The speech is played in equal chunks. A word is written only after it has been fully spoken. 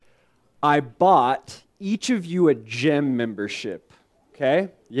I bought each of you a gym membership. Okay?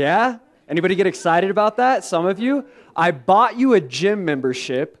 Yeah? Anybody get excited about that? Some of you? I bought you a gym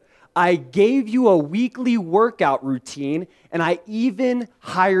membership. I gave you a weekly workout routine, and I even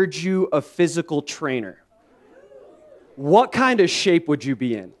hired you a physical trainer. What kind of shape would you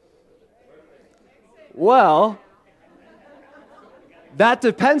be in? Well, that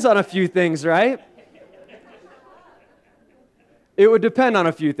depends on a few things, right? It would depend on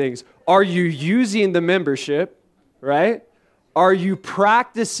a few things. Are you using the membership, right? Are you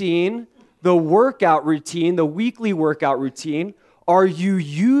practicing the workout routine, the weekly workout routine? Are you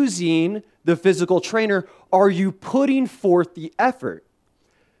using the physical trainer? Are you putting forth the effort?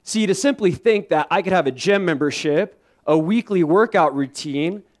 See, to simply think that I could have a gym membership, a weekly workout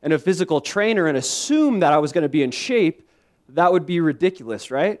routine, and a physical trainer and assume that I was going to be in shape, that would be ridiculous,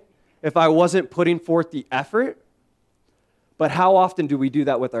 right? If I wasn't putting forth the effort. But how often do we do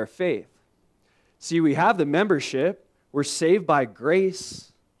that with our faith? See, we have the membership. We're saved by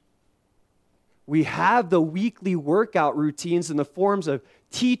grace. We have the weekly workout routines in the forms of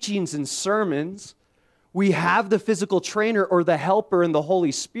teachings and sermons. We have the physical trainer or the helper in the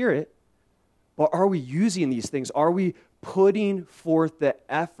Holy Spirit. But are we using these things? Are we putting forth the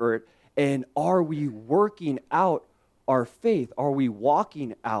effort? And are we working out our faith? Are we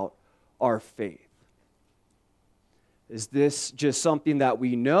walking out our faith? Is this just something that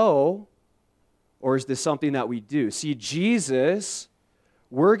we know, or is this something that we do? See, Jesus,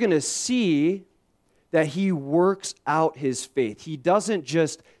 we're going to see that he works out his faith. He doesn't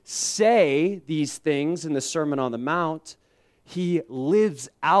just say these things in the Sermon on the Mount. He lives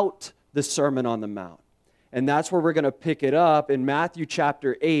out the Sermon on the Mount. And that's where we're going to pick it up in Matthew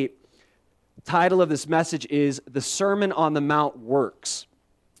chapter 8. The title of this message is The Sermon on the Mount Works.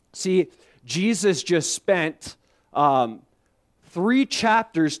 See, Jesus just spent 3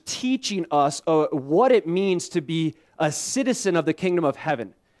 chapters teaching us what it means to be a citizen of the kingdom of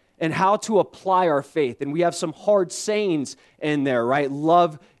heaven and how to apply our faith. And we have some hard sayings in there, right?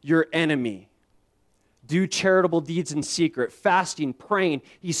 Love your enemy. Do charitable deeds in secret. Fasting, praying.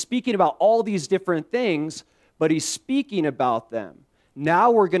 He's speaking about all these different things, but he's speaking about them.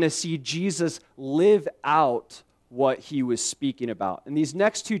 Now we're going to see Jesus live out what he was speaking about. In these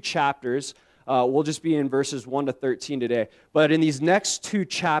next 2 chapters, we'll just be in verses 1 to 13 today. But in these next 2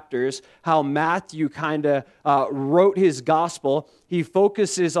 chapters, how Matthew kind of wrote his gospel, he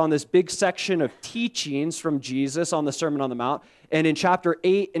focuses on this big section of teachings from Jesus on the Sermon on the Mount. And in chapter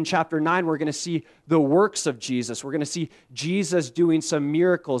 8 and chapter 9, we're going to see the works of Jesus. We're going to see Jesus doing some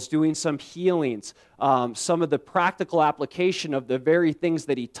miracles, doing some healings, some of the practical application of the very things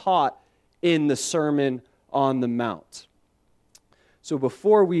that he taught in the Sermon on the Mount. So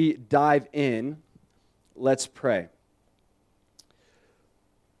before we dive in, let's pray.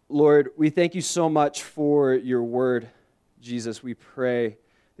 Lord, we thank you so much for your word, Jesus. We pray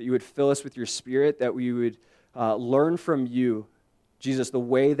that you would fill us with your Spirit, that we would learn from you, Jesus, the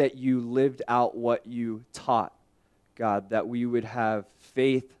way that you lived out what you taught, God, that we would have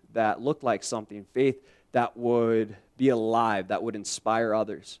faith that looked like something, faith that would be alive, that would inspire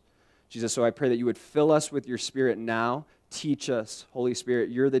others. Jesus, so I pray that you would fill us with your Spirit now. Teach us, Holy Spirit,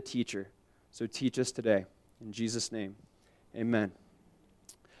 you're the teacher. So teach us today. In Jesus' name, amen.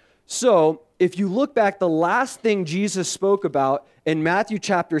 So if you look back, the last thing Jesus spoke about in Matthew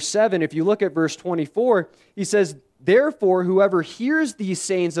chapter 7, if you look at verse 24, he says, "Therefore, whoever hears these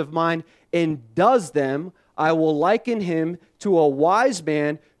sayings of mine and does them, I will liken him to a wise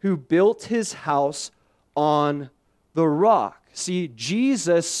man who built his house on the rock." See,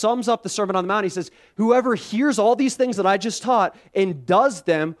 Jesus sums up the Sermon on the Mount. He says, whoever hears all these things that I just taught and does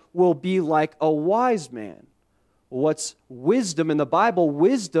them will be like a wise man. What's wisdom in the Bible?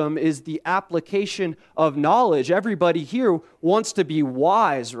 Wisdom is the application of knowledge. Everybody here wants to be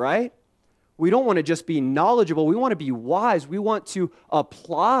wise, right? We don't want to just be knowledgeable. We want to be wise. We want to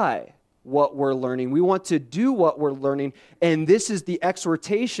apply what we're learning. We want to do what we're learning. And this is the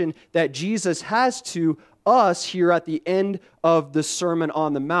exhortation that Jesus has to us here at the end of the Sermon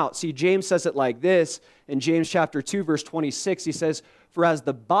on the Mount. See, James says it like this in James chapter 2, verse 26. He says, "For as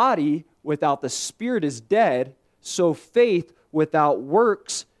the body without the spirit is dead, so faith without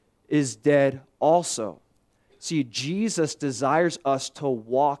works is dead also." See, Jesus desires us to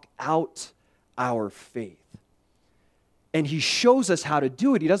walk out our faith. And he shows us how to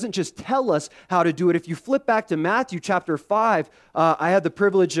do it. He doesn't just tell us how to do it. If you flip back to Matthew chapter 5, I had the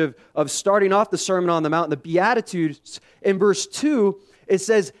privilege of starting off the Sermon on the Mount, the Beatitudes. In verse 2, it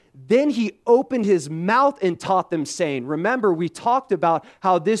says, Then he opened his mouth and taught them, saying, remember, we talked about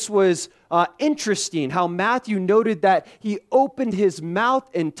how this was interesting, how Matthew noted that he opened his mouth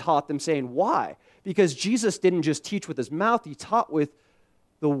and taught them, saying, why? Because Jesus didn't just teach with his mouth, he taught with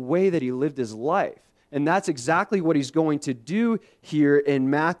the way that he lived his life. And that's exactly what he's going to do here in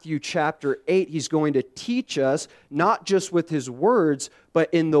Matthew chapter 8. He's going to teach us, not just with his words,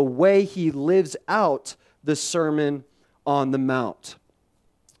 but in the way he lives out the Sermon on the Mount.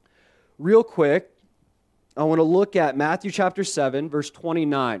 Real quick, I want to look at Matthew chapter 7, verse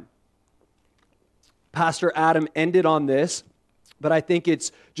 29. Pastor Adam ended on this, but I think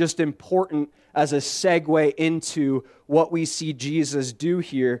it's just important as a segue into what we see Jesus do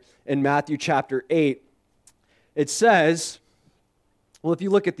here in Matthew chapter 8. It says, well, if you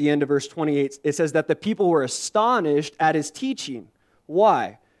look at the end of verse 28, it says that the people were astonished at his teaching.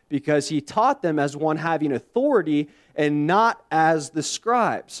 Why? Because he taught them as one having authority and not as the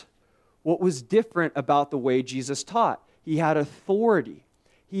scribes. What was different about the way Jesus taught? He had authority.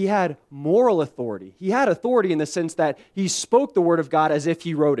 He had moral authority. He had authority in the sense that he spoke the word of God as if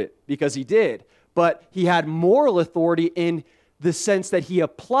he wrote it, because he did. But he had moral authority in the sense that he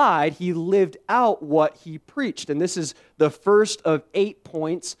lived out what he preached. And this is the first of 8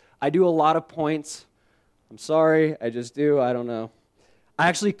 points. I do a lot of points. I'm sorry, I just do. I don't know. I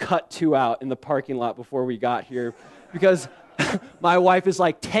actually cut 2 out in the parking lot before we got here because my wife is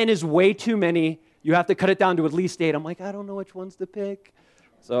like, 10 is way too many. You have to cut it down to at least 8. I'm like, I don't know which ones to pick.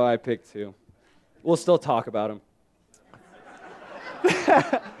 So I picked 2. We'll still talk about them.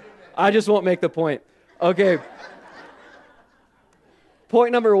 I just won't make the point. Okay.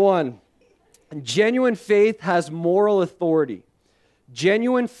 Point number 1. Genuine faith has moral authority.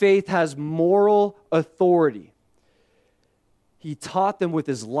 Genuine faith has moral authority. He taught them with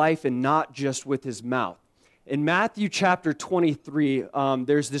his life and not just with his mouth. In Matthew chapter 23,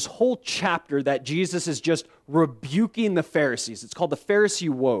 there's this whole chapter that Jesus is just rebuking the Pharisees. It's called the Pharisee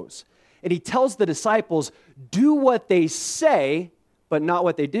woes. And he tells the disciples, do what they say, but not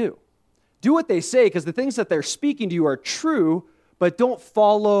what they do. Do what they say, because the things that they're speaking to you are true, but don't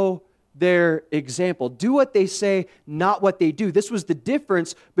follow their example. Do what they say, not what they do. This was the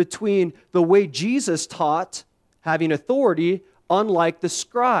difference between the way Jesus taught, having authority, unlike the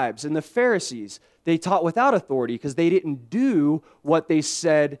scribes and the Pharisees. They taught without authority because they didn't do what they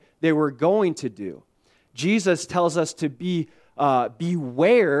said they were going to do. Jesus tells us to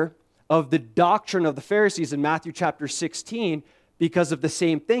beware of the doctrine of the Pharisees in Matthew chapter 16 because of the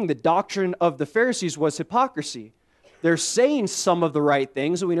same thing. The doctrine of the Pharisees was hypocrisy. They're saying some of the right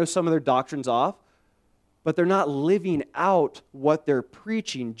things, and we know some of their doctrine's off, but they're not living out what they're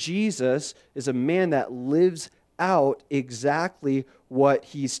preaching. Jesus is a man that lives out exactly what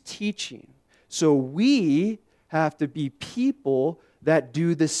he's teaching. So we have to be people that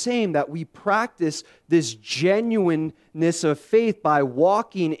do the same, that we practice this genuineness of faith by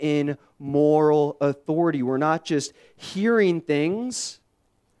walking in moral authority. We're not just hearing things,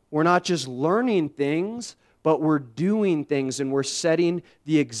 we're not just learning things, but we're doing things, and we're setting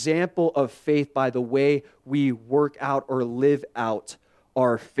the example of faith by the way we work out or live out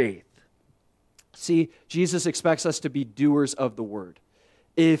our faith. See, Jesus expects us to be doers of the word.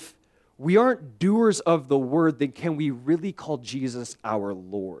 If we aren't doers of the word, then can we really call Jesus our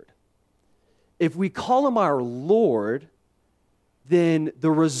Lord? If we call him our Lord, then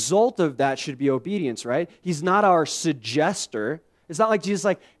the result of that should be obedience, right? He's not our suggester. It's not like Jesus is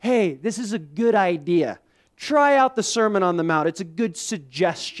like, hey, this is a good idea. Try out the Sermon on the Mount. It's a good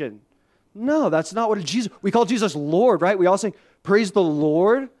suggestion. No, that's not what Jesus. We call Jesus Lord, right? We all sing, praise the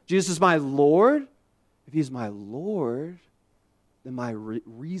Lord. Jesus is my Lord. If he's my Lord, then my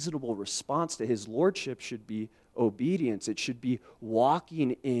reasonable response to his lordship should be obedience. It should be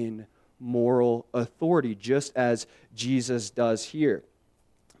walking in moral authority, just as Jesus does here.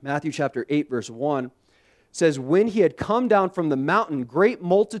 Matthew chapter 8, verse 1 says, when he had come down from the mountain, great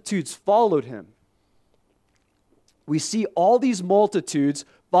multitudes followed him. We see all these multitudes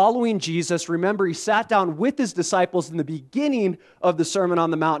following Jesus. Remember, he sat down with his disciples in the beginning of the Sermon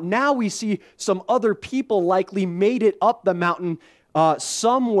on the Mount. Now we see some other people likely made it up the mountain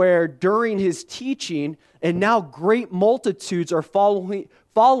somewhere during his teaching, and now great multitudes are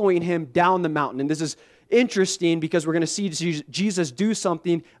following him down the mountain. And this is interesting because we're going to see Jesus do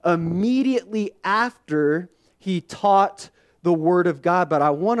something immediately after he taught the Word of God. But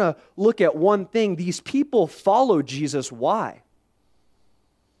I want to look at one thing. These people followed Jesus. Why?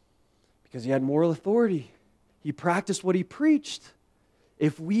 Because he had moral authority. He practiced what he preached.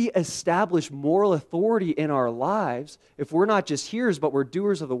 If we establish moral authority in our lives, if we're not just hearers, but we're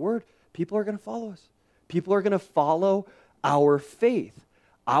doers of the Word, people are going to follow us. People are going to follow our faith.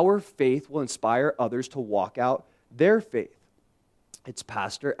 our faith will inspire others to walk out their faith. It's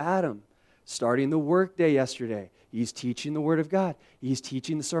Pastor Adam starting the workday yesterday. He's teaching the Word of God. He's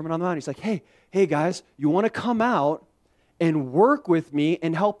teaching the Sermon on the Mount. He's like, hey guys, you want to come out and work with me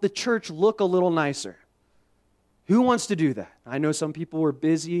and help the church look a little nicer? Who wants to do that? I know some people were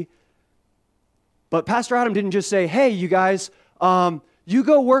busy, but Pastor Adam didn't just say, hey, you guys, you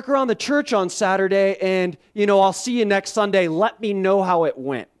go work around the church on Saturday and, I'll see you next Sunday. Let me know how it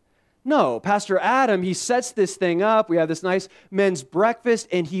went. No, Pastor Adam, he sets this thing up. We have this nice men's breakfast,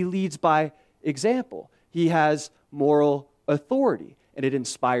 and he leads by example. He has moral authority, and it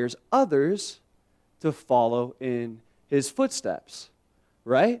inspires others to follow in his footsteps,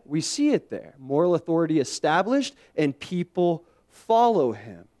 right? We see it there. Moral authority established, and people follow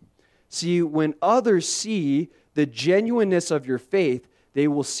him. See, when others see the genuineness of your faith, they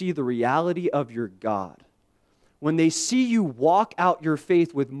will see the reality of your God. When they see you walk out your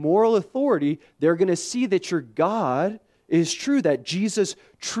faith with moral authority, they're going to see that your God is true, that Jesus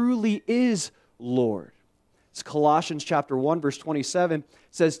truly is Lord. It's Colossians chapter 1, verse 27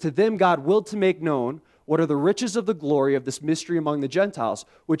 says, to them God willed to make known what are the riches of the glory of this mystery among the Gentiles,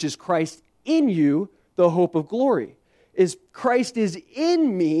 which is Christ in you, the hope of glory. If Christ is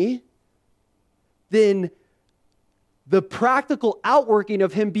in me, then the practical outworking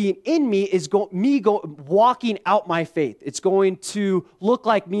of him being in me is walking out my faith. It's going to look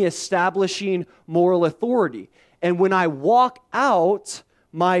like me establishing moral authority. And when I walk out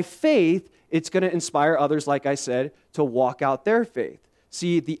my faith, it's going to inspire others, like I said, to walk out their faith.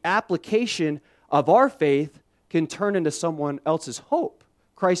 See, the application of our faith can turn into someone else's hope.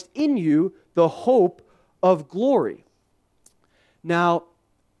 Christ in you, the hope of glory. Now,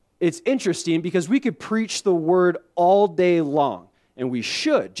 it's interesting because we could preach the word all day long, and we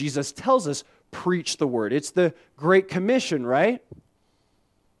should. Jesus tells us, preach the word. It's the Great Commission, right?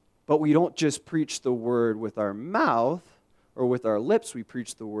 But we don't just preach the word with our mouth or with our lips. We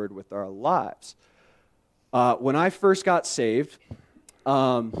preach the word with our lives. When I first got saved,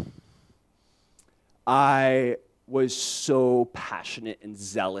 I was so passionate and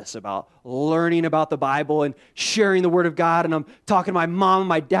zealous about learning about the Bible and sharing the Word of God. And I'm talking to my mom and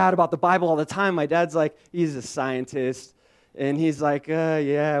my dad about the Bible all the time. My dad's like, he's a scientist. And he's like,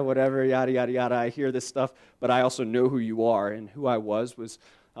 yeah, whatever, yada, yada, yada. I hear this stuff, but I also know who you are. And who I was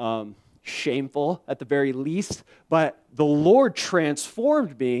shameful at the very least. But the Lord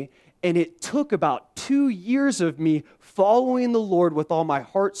transformed me, and it took about 2 years of me following the Lord with all my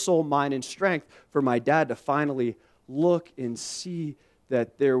heart, soul, mind, and strength for my dad to finally look and see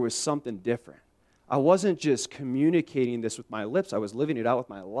that there was something different. I wasn't just communicating this with my lips. I was living it out with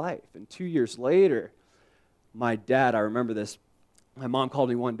my life. And 2 years later, my dad, I remember this, my mom called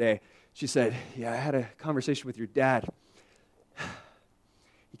me one day. She said, yeah, I had a conversation with your dad.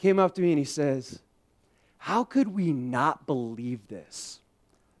 He came up to me and he says, how could we not believe this?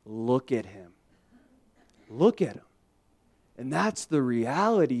 Look at him. Look at him. And that's the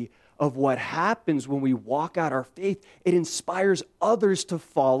reality of what happens when we walk out our faith. It inspires others to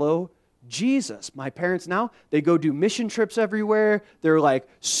follow Jesus. My parents now, they go do mission trips everywhere. They're like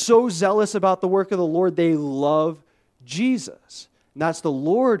so zealous about the work of the Lord. They love Jesus. And that's the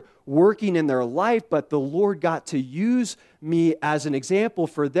Lord working in their life, but the Lord got to use me as an example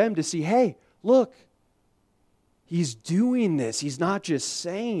for them to see, hey, look, he's doing this. He's not just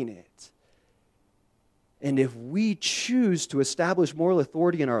saying it. And if we choose to establish moral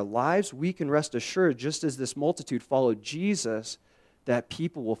authority in our lives, we can rest assured, just as this multitude followed Jesus, that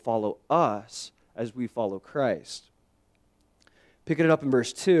people will follow us as we follow Christ. Picking it up in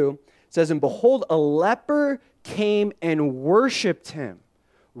verse 2, it says, and behold, a leper came and worshiped him.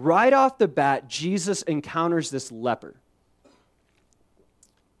 Right off the bat, Jesus encounters this leper.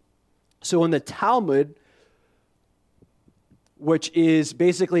 So in the Talmud, which is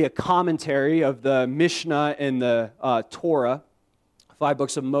basically a commentary of the Mishnah and the Torah, 5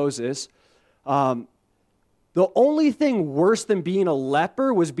 books of Moses, the only thing worse than being a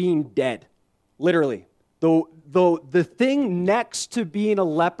leper was being dead, literally. The thing next to being a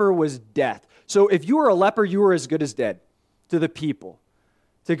leper was death. So if you were a leper, you were as good as dead to the people.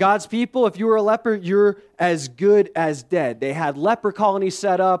 To God's people, if you were a leper, you're as good as dead. They had leper colonies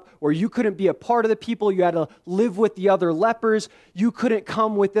set up where you couldn't be a part of the people. You had to live with the other lepers. You couldn't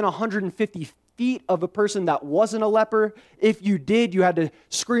come within 150 feet of a person that wasn't a leper. If you did, you had to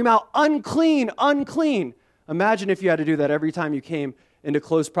scream out, unclean, unclean. Imagine if you had to do that every time you came into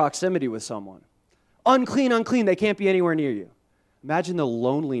close proximity with someone. Unclean, unclean, they can't be anywhere near you. Imagine the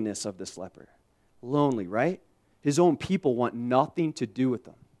loneliness of this leper. Lonely, right? His own people want nothing to do with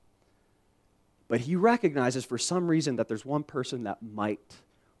them. But he recognizes for some reason that there's one person that might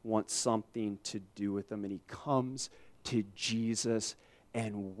wants something to do with him, and he comes to Jesus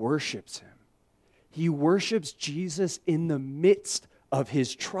and worships him. He worships Jesus in the midst of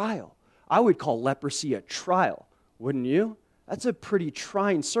his trial. I would call leprosy a trial, wouldn't you? That's a pretty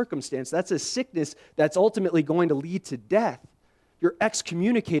trying circumstance. That's a sickness that's ultimately going to lead to death. You're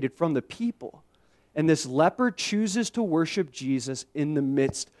excommunicated from the people. And this leper chooses to worship Jesus in the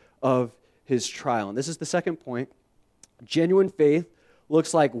midst of his trial. And this is the second point. Genuine faith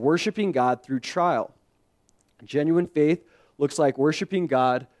looks like worshiping God through trial. Genuine faith looks like worshiping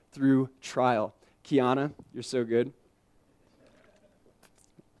God through trial. Kiana, you're so good.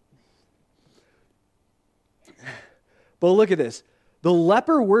 But look at this. The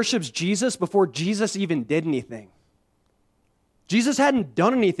leper worships Jesus before Jesus even did anything. Jesus hadn't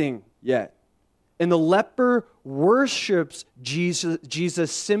done anything yet. And the leper worships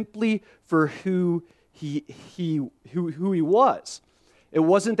Jesus simply for who he was. It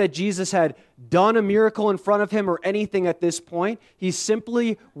wasn't that Jesus had done a miracle in front of him or anything at this point. He's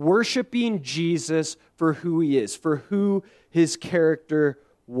simply worshiping Jesus for who he is, for who his character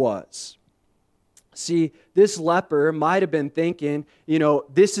was. See, this leper might have been thinking,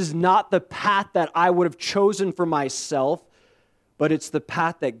 this is not the path that I would have chosen for myself, but it's the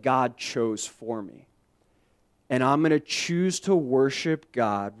path that God chose for me. And I'm going to choose to worship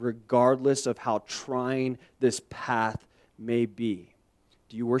God regardless of how trying this path may be.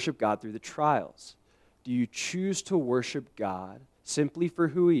 Do you worship God through the trials? Do you choose to worship God simply for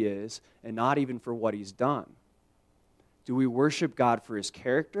who he is and not even for what he's done? Do we worship God for his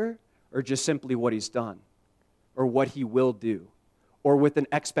character or just simply what he's done or what he will do or with an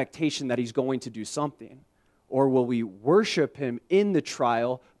expectation that he's going to do something? Or will we worship him in the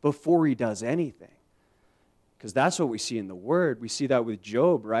trial before he does anything? Because that's what we see in the Word. We see that with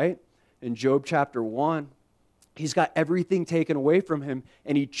Job, right? In Job chapter 1, he's got everything taken away from him,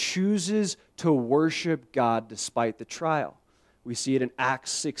 and he chooses to worship God despite the trial. We see it in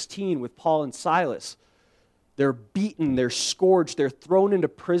Acts 16 with Paul and Silas. They're beaten, they're scourged, they're thrown into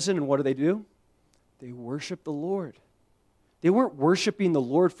prison, and what do? They worship the Lord. They weren't worshiping the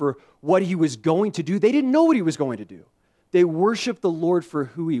Lord for what he was going to do. They didn't know what he was going to do. They worshiped the Lord for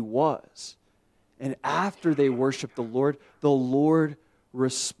who he was. And after they worshiped the Lord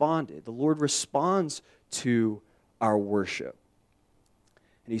responded. The Lord responds to our worship.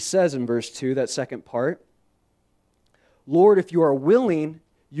 And he says in verse 2, that second part, Lord, if you are willing,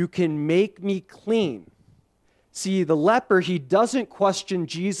 you can make me clean. See, the leper, he doesn't question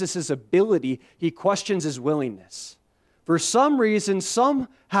Jesus' ability. He questions his willingness. For some reason,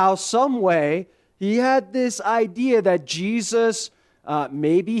 somehow, some way, he had this idea that Jesus,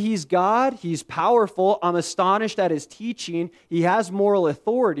 maybe he's God, he's powerful, I'm astonished at his teaching, he has moral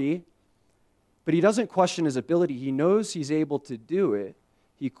authority, but he doesn't question his ability. He knows he's able to do it.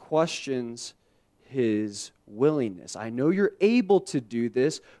 He questions his willingness. I know you're able to do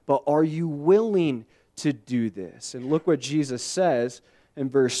this, but are you willing to do this? And look what Jesus says in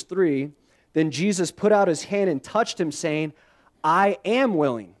verse 3. Then Jesus put out his hand and touched him, saying, I am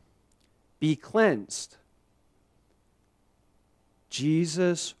willing. Be cleansed.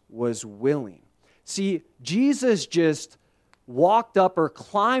 Jesus was willing. See, Jesus just walked up or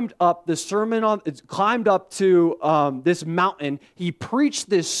climbed up to this mountain. He preached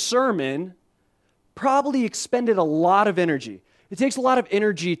this sermon, probably expended a lot of energy. It takes a lot of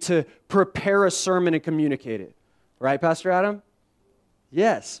energy to prepare a sermon and communicate it. Right, Pastor Adam?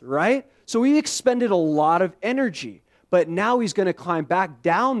 Yes, right? So he expended a lot of energy. But now he's going to climb back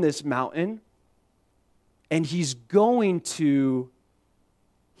down this mountain, and he's going to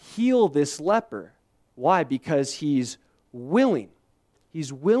heal this leper. Why? Because he's willing.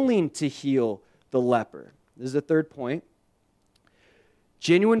 He's willing to heal the leper. This is the third point.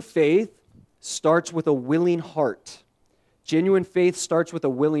 Genuine faith starts with a willing heart. Genuine faith starts with a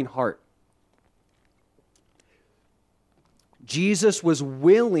willing heart. Jesus was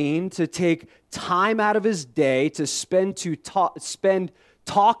willing to take time out of his day to spend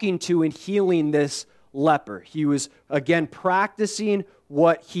talking to and healing this leper. He was, again, practicing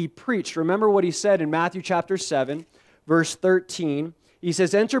what he preached. Remember what he said in Matthew chapter 7, verse 13. He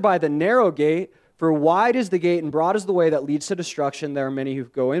says, enter by the narrow gate, for wide is the gate and broad is the way that leads to destruction. There are many who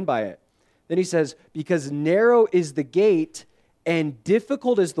go in by it. Then he says, because narrow is the gate and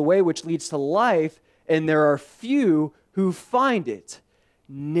difficult is the way which leads to life, and there are few who find it.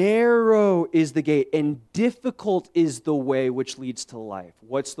 Narrow is the gate, and difficult is the way which leads to life.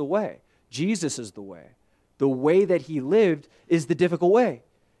 What's the way? Jesus is the way. The way that he lived is the difficult way.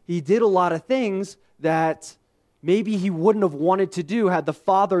 He did a lot of things that maybe he wouldn't have wanted to do had the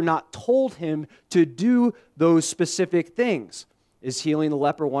Father not told him to do those specific things. Is healing the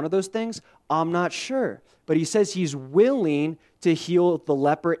leper one of those things? I'm not sure. But he says he's willing to heal the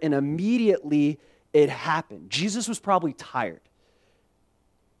leper, and immediately it happened. Jesus was probably tired,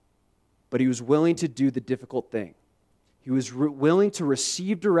 but he was willing to do the difficult thing. He was willing to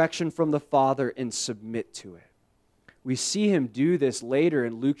receive direction from the Father and submit to it. We see him do this later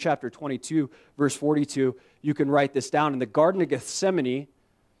in Luke chapter 22, verse 42. You can write this down. In the Garden of Gethsemane,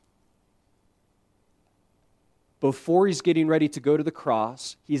 before he's getting ready to go to the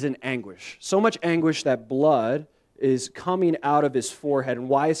cross, he's in anguish. So much anguish that blood is coming out of his forehead. And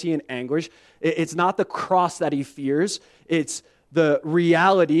why is he in anguish? It's not the cross that he fears. It's the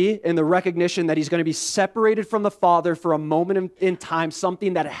reality and the recognition that he's going to be separated from the Father for a moment in time,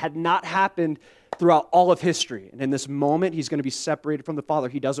 something that had not happened throughout all of history. And in this moment, he's going to be separated from the Father.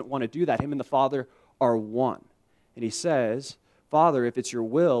 He doesn't want to do that. Him and the Father are one. And he says, Father, if it's your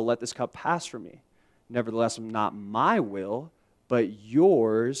will, let this cup pass from me. Nevertheless, not my will, but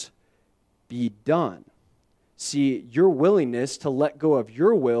yours be done. See, your willingness to let go of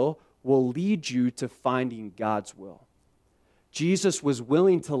your will lead you to finding God's will. Jesus was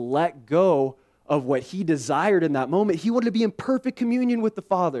willing to let go of what he desired in that moment. He wanted to be in perfect communion with the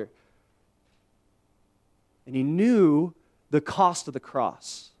Father. And he knew the cost of the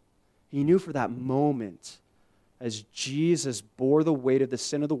cross. He knew for that moment, as Jesus bore the weight of the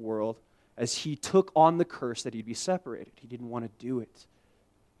sin of the world, as he took on the curse, that he'd be separated. He didn't want to do it.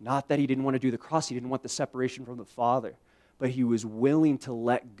 Not that he didn't want to do the cross. He didn't want the separation from the Father. But he was willing to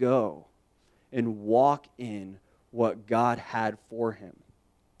let go and walk in what God had for him.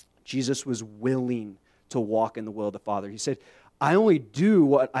 Jesus was willing to walk in the will of the Father. He said, I only do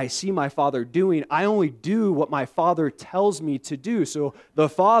what I see my Father doing. I only do what my Father tells me to do. So the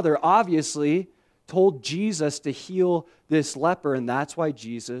Father obviously told Jesus to heal this leper, and that's why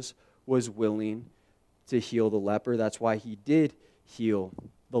Jesus was willing to heal the leper. That's why he did heal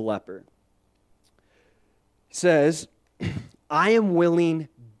the leper. He says, I am willing,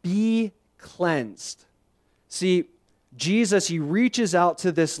 be cleansed. See, Jesus, he reaches out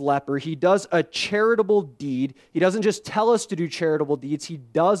to this leper. He does a charitable deed. He doesn't just tell us to do charitable deeds. He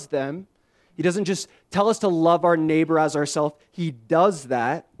does them. He doesn't just tell us to love our neighbor as ourselves. He does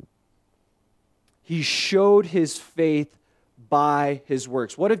that. He showed his faith by his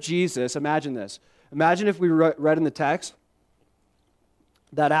works. What if Jesus, imagine this. Imagine if we read in the text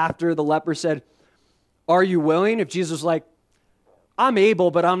that after the leper said, are you willing? If Jesus was like, I'm able,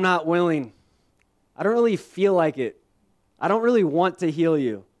 but I'm not willing. I don't really feel like it. I don't really want to heal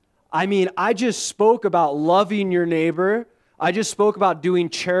you. I mean, I just spoke about loving your neighbor. I just spoke about doing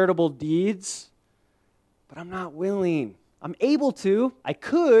charitable deeds, but I'm not willing. I'm able to. I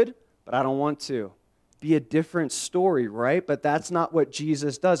could, but I don't want to. Be a different story, right? But that's not what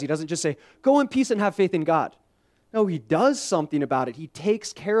Jesus does. He doesn't just say, go in peace and have faith in God. No, he does something about it. He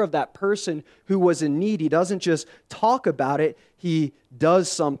takes care of that person who was in need. He doesn't just talk about it. He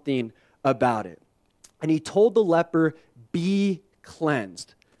does something about it. And he told the leper, be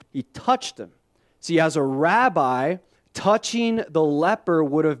cleansed. He touched him. See, as a rabbi, touching the leper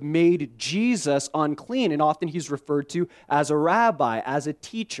would have made Jesus unclean. And often he's referred to as a rabbi, as a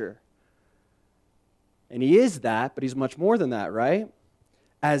teacher. And he is that, but he's much more than that, right?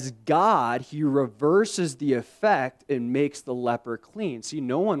 As God, he reverses the effect and makes the leper clean. See,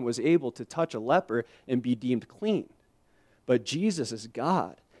 no one was able to touch a leper and be deemed clean. But Jesus is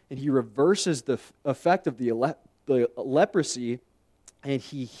God, and he reverses the effect of the leprosy, and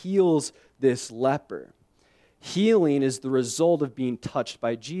he heals this leper. Healing is the result of being touched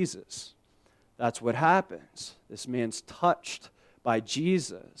by Jesus. That's what happens. This man's touched by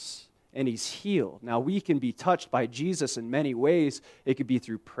Jesus, and he's healed. Now, we can be touched by Jesus in many ways. It could be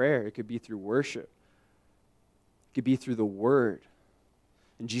through prayer. It could be through worship. It could be through the Word.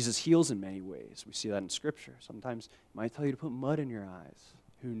 And Jesus heals in many ways. We see that in Scripture. Sometimes he might tell you to put mud in your eyes.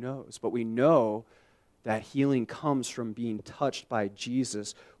 Who knows? But we know that healing comes from being touched by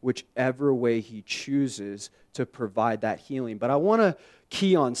Jesus, whichever way he chooses to provide that healing. But I want to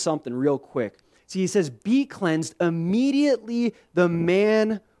key on something real quick. See, he says, be cleansed. Immediately the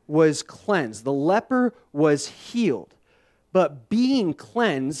man was cleansed. The leper was healed. But being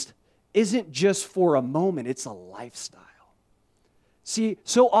cleansed isn't just for a moment, it's a lifestyle. See,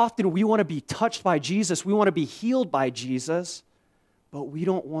 so often we want to be touched by Jesus, we want to be healed by Jesus, but we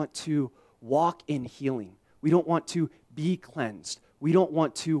don't want to walk in healing. We don't want to be cleansed. We don't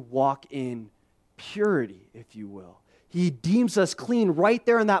want to walk in purity, if you will. He deems us clean right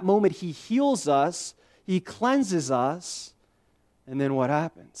there in that moment. He heals us, he cleanses us, and then what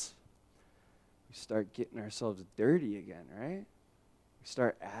happens? We start getting ourselves dirty again, right? We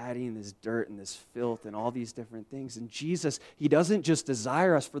start adding this dirt and this filth and all these different things. And Jesus, he doesn't just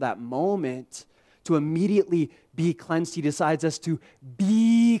desire us for that moment to immediately be cleansed. He decides us to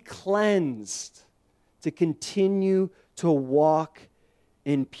be cleansed, to continue to walk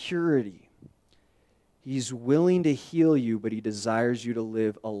in purity. He's willing to heal you, but he desires you to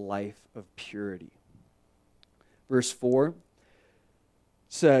live a life of purity. Verse 4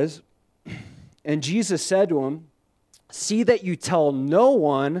 says, and Jesus said to him, see that you tell no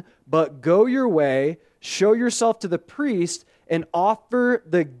one, but go your way, show yourself to the priest, and offer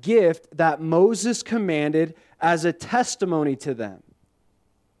the gift that Moses commanded as a testimony to them.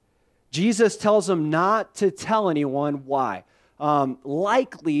 Jesus tells him not to tell anyone. Why?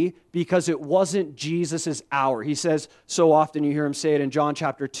 Likely because it wasn't Jesus' hour. He says, so often you hear him say it in John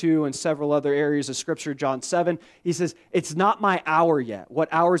chapter 2 and several other areas of Scripture, John 7. He says, it's not my hour yet. What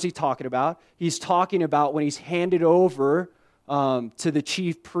hour is he talking about? He's talking about when he's handed over to the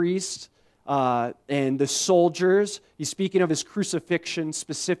chief priest and the soldiers. He's speaking of his crucifixion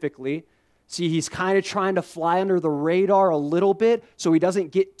specifically. See, he's kind of trying to fly under the radar a little bit so he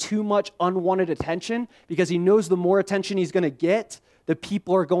doesn't get too much unwanted attention, because he knows the more attention he's going to get, the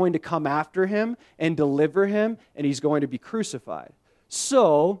people are going to come after him and deliver him, and he's going to be crucified.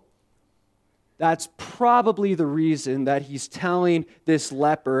 So that's probably the reason that he's telling this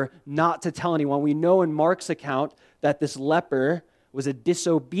leper not to tell anyone. We know in Mark's account that this leper was a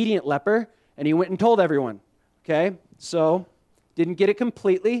disobedient leper, and he went and told everyone. Okay, so didn't get it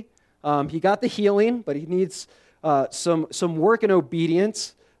completely. He got the healing, but he needs some work and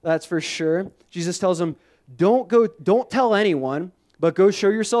obedience, that's for sure. Jesus tells him, don't tell anyone, but go show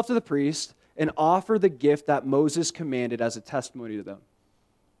yourself to the priest and offer the gift that Moses commanded as a testimony to them.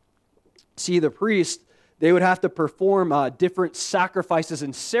 See, the priest, they would have to perform different sacrifices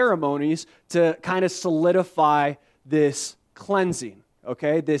and ceremonies to kind of solidify this cleansing,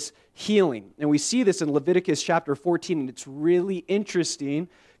 okay, this healing. And we see this in Leviticus chapter 14, and it's really interesting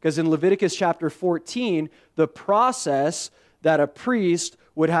because in Leviticus chapter 14, the process that a priest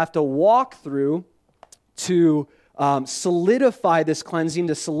would have to walk through to solidify this cleansing,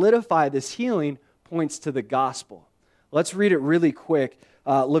 to solidify this healing, points to the gospel. Let's read it really quick.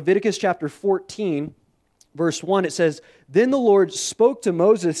 Leviticus chapter 14, verse 1, it says, then the Lord spoke to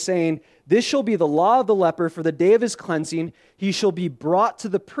Moses, saying, this shall be the law of the leper for the day of his cleansing. He shall be brought to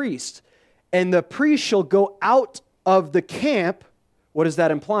the priest, and the priest shall go out of the camp. What is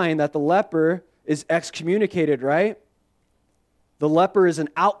that implying? That the leper is excommunicated, right? The leper is an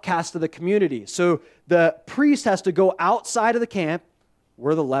outcast of the community. So the priest has to go outside of the camp.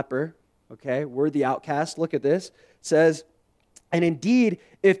 We're the leper, okay? We're the outcast. Look at this. It says, and indeed,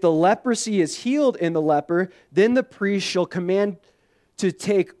 if the leprosy is healed in the leper, then the priest shall command to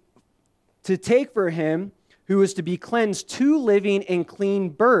take for him who is to be cleansed 2 living and clean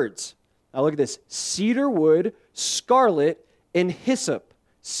birds. Now look at this. Cedar wood, scarlet, and hyssop.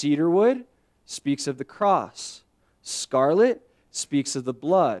 Cedar wood speaks of the cross. Scarlet speaks of the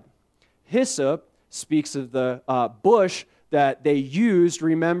blood. Hyssop speaks of the bush that they used.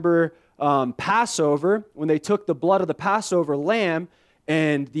 Remember Passover, when they took the blood of the Passover lamb,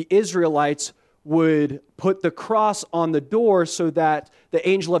 and the Israelites would put the cross on the door so that the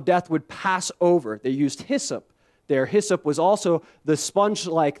angel of death would pass over. They used hyssop there. Hyssop was also the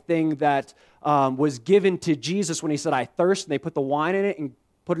sponge-like thing that was given to Jesus when he said, I thirst, and they put the wine in it and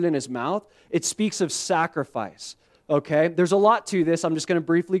put it in his mouth. It speaks of sacrifice, okay? There's a lot to this. I'm just going to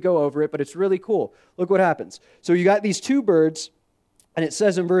briefly go over it, but it's really cool. Look what happens. So you got these 2 birds, and it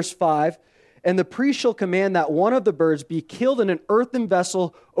says in verse 5, and the priest shall command that one of the birds be killed in an earthen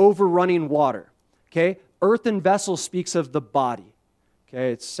vessel over running water, okay? Earthen vessel speaks of the body,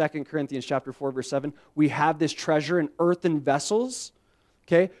 okay? It's 2 Corinthians chapter 4, verse 7. We have this treasure in earthen vessels,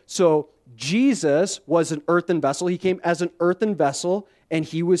 okay? So Jesus was an earthen vessel. He came as an earthen vessel, and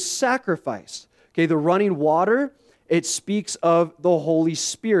he was sacrificed. Okay, the running water, it speaks of the Holy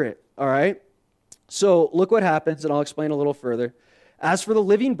Spirit, all right? So look what happens, and I'll explain a little further. As for the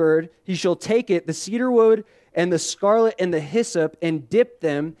living bird, he shall take it, the cedar wood and the scarlet and the hyssop, and dip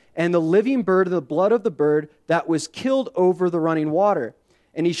them, and the living bird in the blood of the bird that was killed over the running water.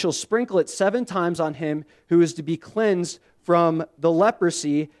 And he shall sprinkle it 7 times on him who is to be cleansed from the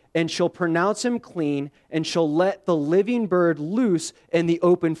leprosy, and shall pronounce him clean, and shall let the living bird loose in the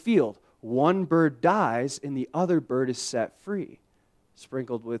open field. One bird dies, and the other bird is set free,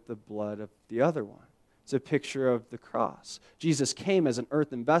 sprinkled with the blood of the other one. It's a picture of the cross. Jesus came as an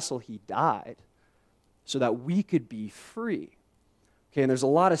earthen vessel. He died so that we could be free. Okay, and there's a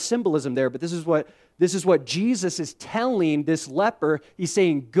lot of symbolism there, but this is what Jesus is telling this leper. He's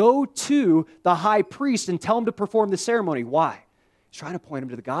saying, go to the high priest and tell him to perform the ceremony. Why? He's trying to point them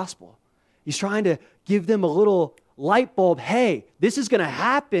to the gospel. He's trying to give them a little light bulb. Hey, this is going to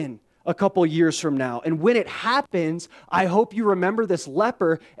happen a couple years from now. And when it happens, I hope you remember this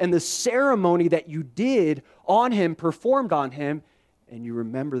leper and the ceremony that you did on him, performed on him, and you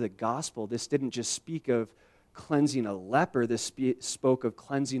remember the gospel. This didn't just speak of cleansing a leper. This spoke of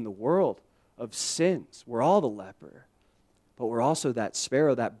cleansing the world of sins. We're all the leper, but we're also that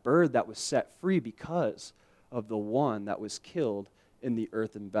sparrow, that bird that was set free because of the one that was killed in the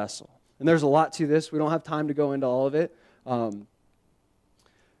earthen vessel. And there's a lot to this. We don't have time to go into all of it.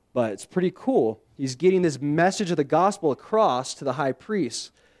 But it's pretty cool. He's getting this message of the gospel across to the high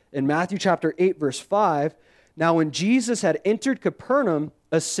priest. In Matthew chapter 8, verse 5, now when Jesus had entered Capernaum,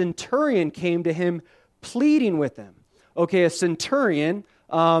 a centurion came to him pleading with him. Okay, a centurion,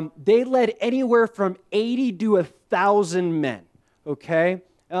 they led anywhere from 80 to 1,000 men. Okay,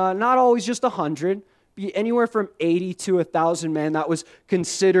 not always just 100. Be anywhere from 80 to 1,000 men. That was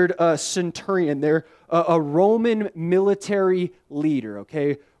considered a centurion. They're a Roman military leader,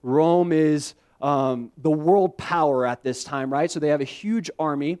 okay? Rome is the world power at this time, right? So they have a huge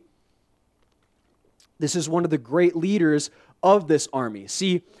army. This is one of the great leaders of this army.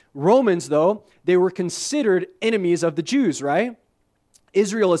 See, Romans, though, they were considered enemies of the Jews, right?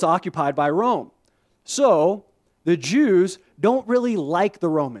 Israel is occupied by Rome. So the Jews don't really like the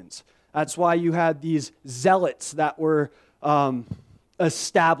Romans. That's why you had these zealots that were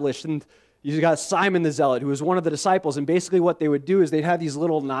established. And you got Simon the Zealot, who was one of the disciples. And basically what they would do is they'd have these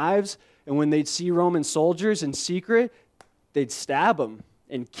little knives. And when they'd see Roman soldiers in secret, they'd stab them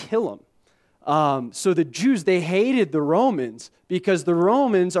and kill them. So the Jews, they hated the Romans because the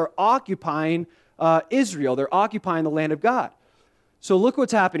Romans are occupying Israel. They're occupying the land of God. So look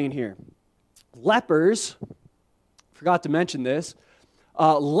what's happening here. Lepers, forgot to mention this,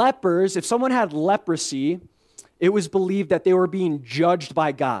 lepers, if someone had leprosy, it was believed that they were being judged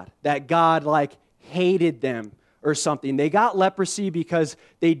by God, that God hated them or something. They got leprosy because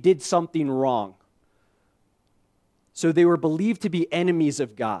they did something wrong. So they were believed to be enemies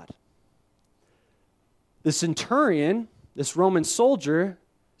of God. The centurion, this Roman soldier,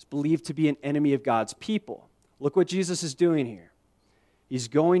 is believed to be an enemy of God's people. Look what Jesus is doing here. He's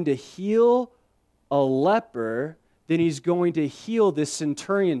going to heal a leper. Then he's going to heal this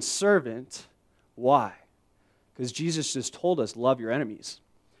centurion's servant. Why? Because Jesus just told us, love your enemies.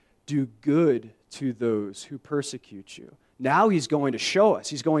 Do good to those who persecute you. Now he's going to show us.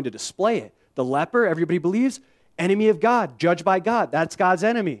 He's going to display it. The leper, everybody believes, enemy of God, judged by God. That's God's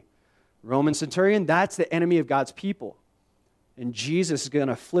enemy. Roman centurion, that's the enemy of God's people. And Jesus is going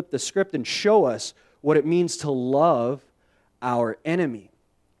to flip the script and show us what it means to love our enemy.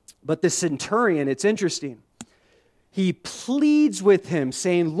 But the centurion, it's interesting. He pleads with him,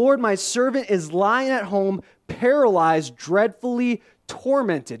 saying, Lord, my servant is lying at home, paralyzed, dreadfully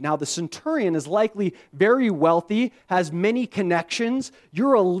tormented. Now, the centurion is likely very wealthy, has many connections.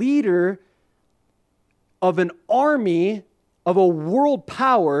 You're a leader of an army of a world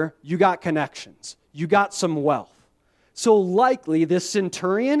power. You got connections. You got some wealth. So likely this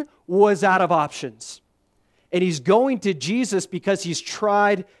centurion was out of options. And he's going to Jesus because he's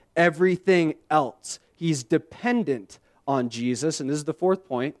tried everything else. He's dependent on Jesus. And this is the fourth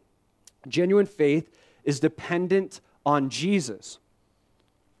point. Genuine faith is dependent on Jesus.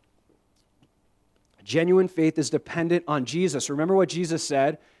 Genuine faith is dependent on Jesus. Remember what Jesus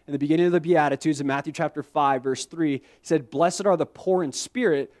said in the beginning of the Beatitudes in Matthew chapter 5, verse 3. He said, blessed are the poor in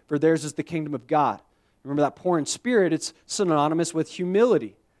spirit, for theirs is the kingdom of God. Remember that poor in spirit, it's synonymous with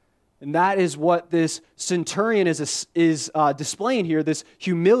humility. And that is what this centurion is displaying here, this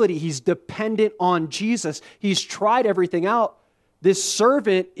humility. He's dependent on Jesus. He's tried everything out. This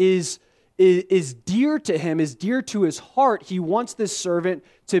servant is dear to him, is dear to his heart. He wants this servant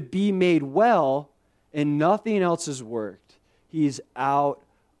to be made well, and nothing else has worked. He's out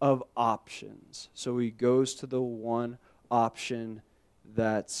of options. So he goes to the one option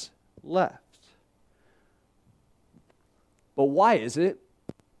that's left. But why is it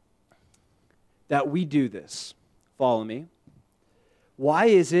that we do this? Follow me. Why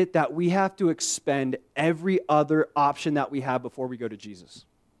is it that we have to expend every other option that we have before we go to Jesus?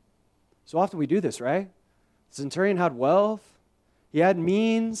 So often we do this, right? The centurion had wealth, he had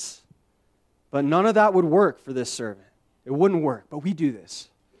means, but none of that would work for this servant. It wouldn't work, but we do this.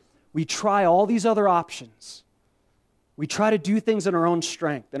 We try all these other options. We try to do things in our own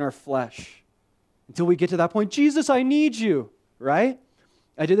strength, in our flesh, until we get to that point, Jesus, I need you, right?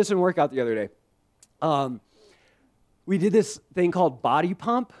 I did this in workout the other day. We did this thing called body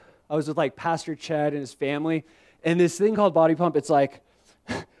pump. I was with Pastor Chad and his family, and this thing called body pump, it's like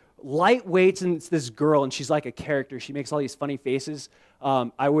light weights, and it's this girl, and she's like a character. She makes all these funny faces.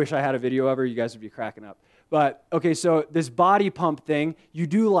 I wish I had a video of her. You guys would be cracking up. But, okay, so this body pump thing, you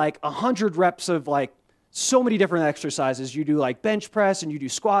do like 100 reps of like so many different exercises. You do like bench press, and you do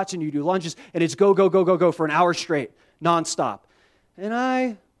squats, and you do lunges, and it's go, go, go, go, go for an hour straight, nonstop. And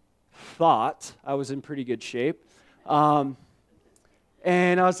I thought I was in pretty good shape. And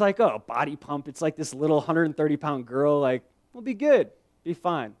I was like, oh, body pump. It's like this little 130-pound girl, like, we'll be good, be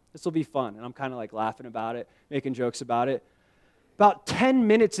fine. This will be fun. And I'm kind of like laughing about it, making jokes about it. About 10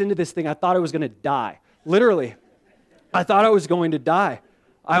 minutes into this thing, I thought I was going to die. Literally, I thought I was going to die.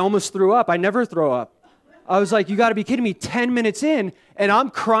 I almost threw up. I never throw up. I was like, you got to be kidding me. 10 minutes in, and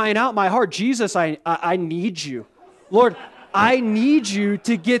I'm crying out my heart, Jesus, I need you. Lord, I need you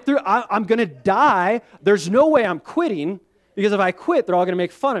to get through. I'm going to die. There's no way I'm quitting, because if I quit, they're all going to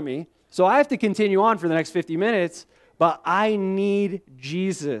make fun of me. So I have to continue on for the next 50 minutes, but I need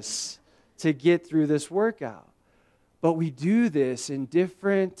Jesus to get through this workout. But we do this in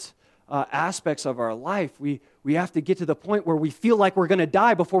different aspects of our life. We have to get to the point where we feel like we're going to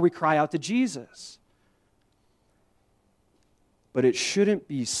die before we cry out to Jesus. But it shouldn't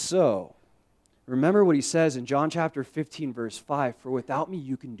be so. Remember what he says in John chapter 15, verse 5, for without me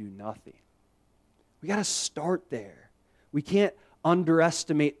you can do nothing. We got to start there. We can't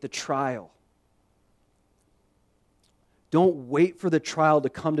underestimate the trial. Don't wait for the trial to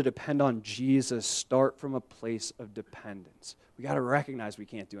come to depend on Jesus. Start from a place of dependence. We got to recognize we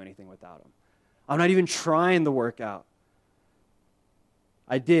can't do anything without him. I'm not even trying the workout.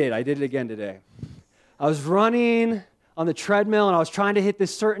 I did it again today. I was running on the treadmill, and I was trying to hit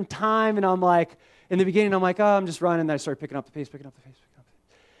this certain time, and I'm like, in the beginning, I'm like, oh, I'm just running, and then I started picking up the pace.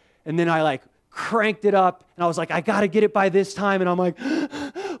 And then I like cranked it up, and I was like, I got to get it by this time, and I'm like,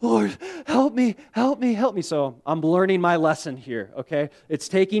 Lord, help me. So I'm learning my lesson here, okay? It's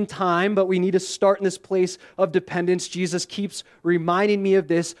taking time, but we need to start in this place of dependence. Jesus keeps reminding me of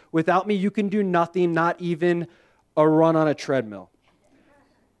this. Without me, you can do nothing, not even a run on a treadmill.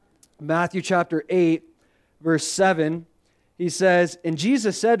 Matthew chapter 8, verse 7, he says, and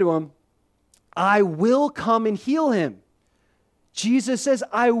Jesus said to him, I will come and heal him. Jesus says,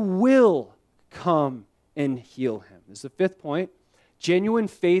 I will come and heal him. This is the fifth point. Genuine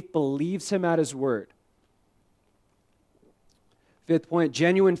faith believes him at his word. Fifth point,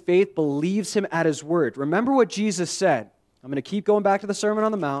 genuine faith believes him at his word. Remember what Jesus said. I'm going to keep going back to the Sermon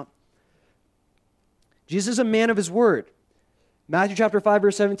on the Mount. Jesus is a man of his word. Matthew chapter 5,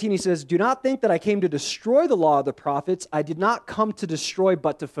 verse 17, he says, do not think that I came to destroy the law of the prophets. I did not come to destroy,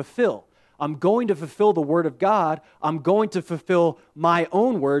 but to fulfill. I'm going to fulfill the word of God. I'm going to fulfill my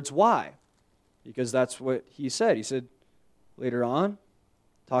own words. Why? Because that's what he said. He said later on,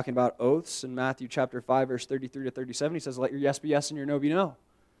 talking about oaths in Matthew chapter 5, verse 33 to 37, he says, let your yes be yes and your no be no.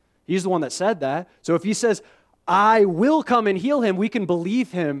 He's the one that said that. So if he says, I will come and heal him, we can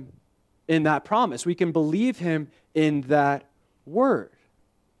believe him in that promise. We can believe him in that word.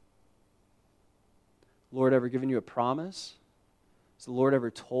 Lord ever given you a promise? Has the Lord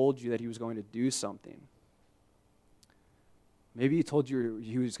ever told you that he was going to do something? Maybe he told you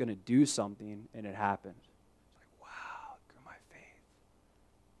he was going to do something and it happened. It's like, wow, look at my faith.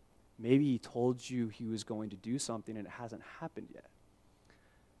 Maybe he told you he was going to do something and it hasn't happened yet.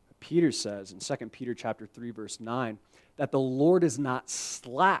 Peter says in 2 Peter chapter 3, verse 9, that the Lord is not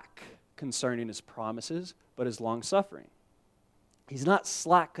slack concerning his promises, but is long-suffering. He's not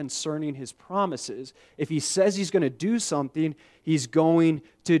slack concerning his promises. If he says he's going to do something, he's going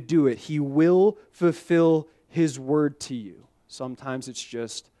to do it. He will fulfill his word to you. Sometimes it's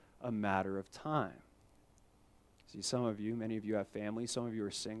just a matter of time. See, some of you, many of you have families. Some of you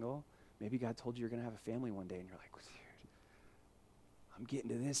are single. Maybe God told you you're going to have a family one day, and you're like, dude, I'm getting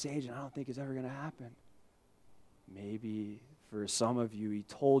to this age, and I don't think it's ever going to happen. Maybe for some of you, he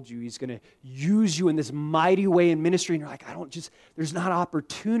told you he's going to use you in this mighty way in ministry, and you're like, there's not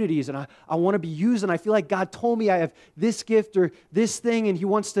opportunities, and I want to be used, and I feel like God told me I have this gift or this thing, and he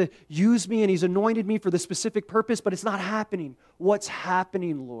wants to use me, and he's anointed me for the specific purpose, but it's not happening. What's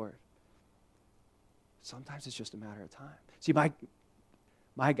happening, Lord? Sometimes it's just a matter of time. See,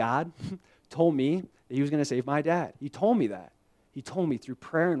 my God told me that he was going to save my dad. He told me that. He told me through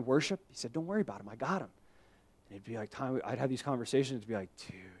prayer and worship. He said, don't worry about him. I got him. It'd be like time. I'd have these conversations. It'd be like,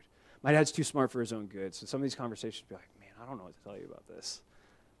 dude, my dad's too smart for his own good. So some of these conversations would be like, man, I don't know what to tell you about this.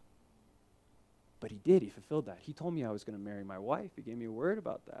 But he did. He fulfilled that. He told me I was going to marry my wife. He gave me a word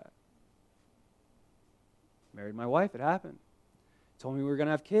about that. Married my wife. It happened. He told me we were going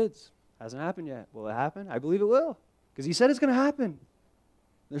to have kids. Hasn't happened yet. Will it happen? I believe it will. Because he said it's going to happen.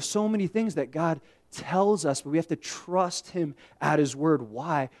 There's so many things that God tells us, but we have to trust him at his word.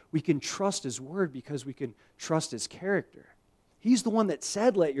 Why? We can trust his word because we can trust his character. He's the one that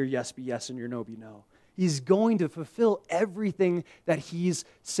said, let your yes be yes and your no be no. He's going to fulfill everything that he's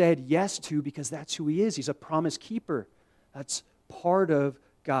said yes to because that's who he is. He's a promise keeper. That's part of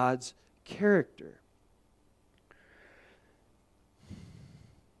God's character.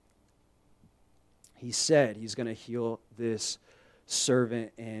 He said he's going to heal this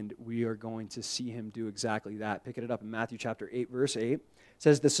servant, and we are going to see him do exactly that. Picking it up in Matthew chapter 8, verse 8. It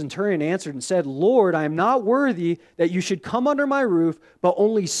says, the centurion answered and said, Lord, I am not worthy that you should come under my roof, but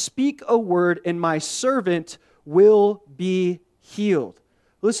only speak a word, and my servant will be healed.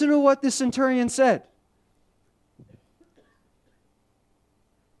 Listen to what this centurion said.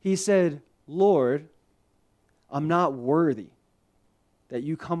 He said, Lord, I'm not worthy that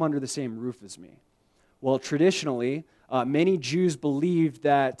you come under the same roof as me. Well, traditionally, many Jews believed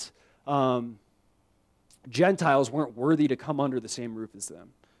that Gentiles weren't worthy to come under the same roof as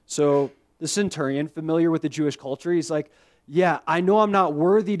them. So the centurion, familiar with the Jewish culture, he's like, yeah, I know I'm not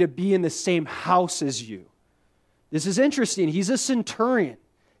worthy to be in the same house as you. This is interesting. He's a centurion.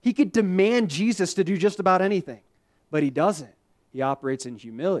 He could demand Jesus to do just about anything, but he doesn't. He operates in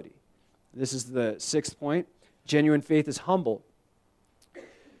humility. This is the sixth point. Genuine faith is humble.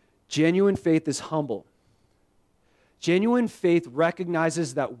 Genuine faith is humble. Genuine faith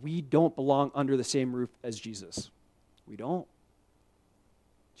recognizes that we don't belong under the same roof as Jesus. We don't.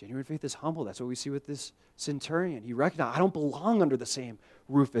 Genuine faith is humble. That's what we see with this centurion. He recognized, I don't belong under the same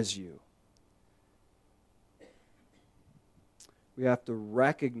roof as you. We have to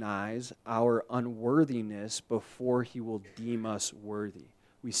recognize our unworthiness before he will deem us worthy.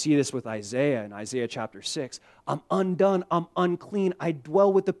 We see this with Isaiah in Isaiah chapter 6. I'm undone, I'm unclean, I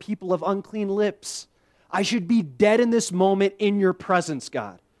dwell with the people of unclean lips. I should be dead in this moment in your presence,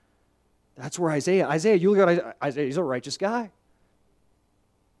 God. That's where Isaiah, you look at Isaiah, he's a righteous guy.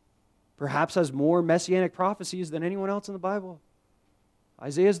 Perhaps has more messianic prophecies than anyone else in the Bible.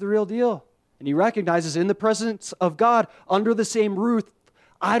 Isaiah's the real deal. And he recognizes in the presence of God, under the same roof,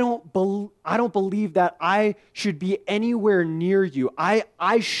 I don't believe that I should be anywhere near you.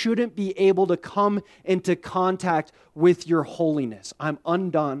 I shouldn't be able to come into contact with your holiness. I'm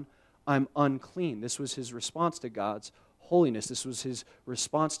undone. I'm unclean. This was his response to God's holiness. This was his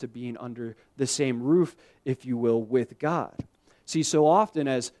response to being under the same roof, if you will, with God. See, so often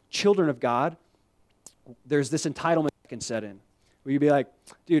as children of God, there's this entitlement that can set in. Where you'd be like,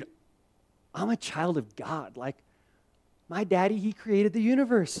 dude, I'm a child of God. Like, my daddy, he created the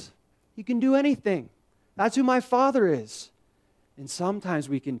universe. He can do anything. That's who my father is. And sometimes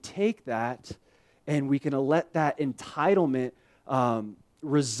we can take that and we can let that entitlement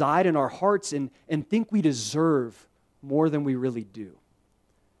reside in our hearts and think we deserve more than we really do.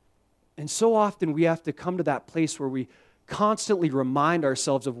 And so often we have to come to that place where we constantly remind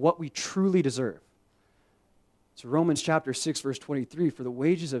ourselves of what we truly deserve. So Romans chapter 6, verse 23, for the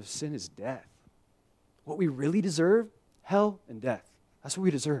wages of sin is death. What we really deserve, hell and death. That's what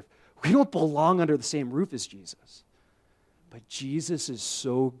we deserve. We don't belong under the same roof as Jesus. But Jesus is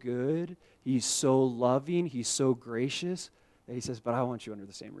so good. He's so loving. He's so gracious that he says, but I want you under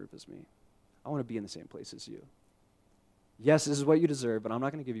the same roof as me. I want to be in the same place as you. Yes, this is what you deserve, but I'm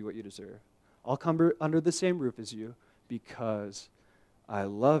not going to give you what you deserve. I'll come under the same roof as you because I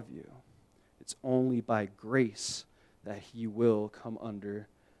love you. It's only by grace that he will come under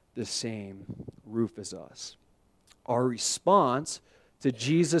the same roof as us. Our response to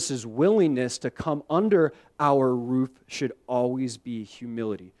Jesus' willingness to come under our roof should always be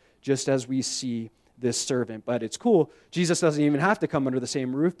humility, just as we see this servant. But it's cool, Jesus doesn't even have to come under the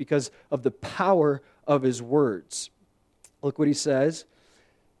same roof because of the power of his words. Look what he says.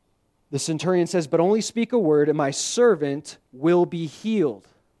 The centurion says, but only speak a word and my servant will be healed.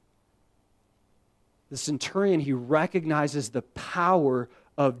 The centurion, he recognizes the power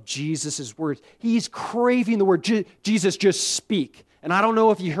of Jesus' words. He's craving the word, Jesus, just speak. And I don't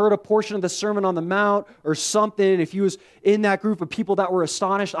know if he heard a portion of the Sermon on the Mount or something, if he was in that group of people that were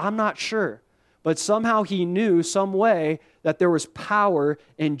astonished, I'm not sure. But somehow he knew some way that there was power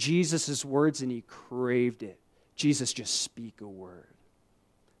in Jesus' words and he craved it. Jesus, just speak a word.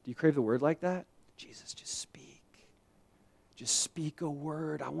 Do you crave the word like that? Jesus, just speak. Just speak a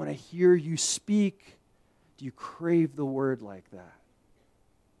word. I want to hear you speak. Do you crave the word like that?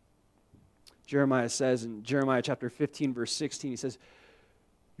 Jeremiah says in Jeremiah chapter 15, verse 16, he says,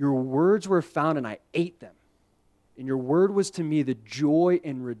 your words were found and I ate them. And your word was to me the joy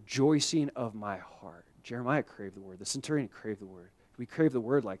and rejoicing of my heart. Jeremiah craved the word. The centurion craved the word. we crave the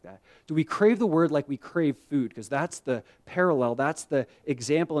word like that? Do we crave the word like we crave food? Because that's the parallel, that's the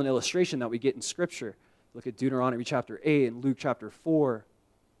example and illustration that we get in Scripture. Look at Deuteronomy chapter 8 and Luke chapter 4.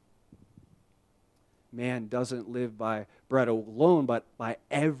 Man doesn't live by bread alone, but by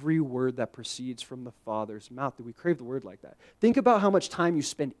every word that proceeds from the Father's mouth. Do we crave the word like that? Think about how much time you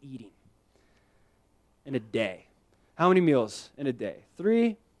spend eating in a day. How many meals in a day?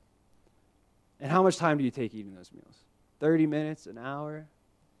 3? And how much time do you take eating those meals? 30 minutes, an hour?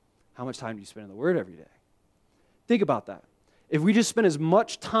 How much time do you spend in the Word every day? Think about that. If we just spent as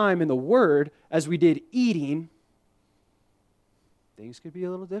much time in the Word as we did eating, things could be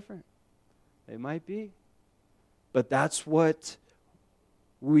a little different. They might be. But that's what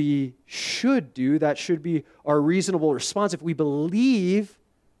we should do. That should be our reasonable response. If we believe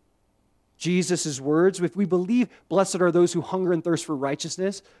Jesus' words, if we believe, blessed are those who hunger and thirst for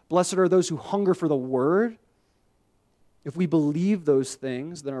righteousness, blessed are those who hunger for the Word, if we believe those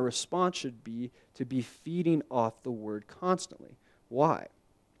things, then our response should be to be feeding off the Word constantly. Why?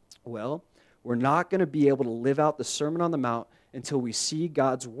 Well, we're not going to be able to live out the Sermon on the Mount until we see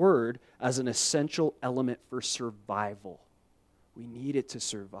God's Word as an essential element for survival. We need it to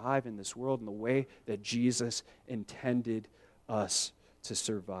survive in this world in the way that Jesus intended us to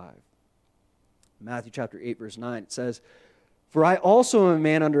survive. Matthew chapter 8, verse 9, it says, "For I also am a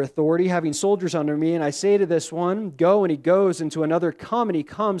man under authority, having soldiers under me, and I say to this one, go, and he goes, and to another, come, and he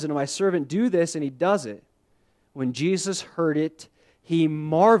comes, and to my servant, do this, and he does it." When Jesus heard it, he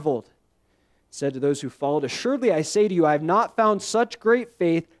marveled, said to those who followed, "Assuredly I say to you, I have not found such great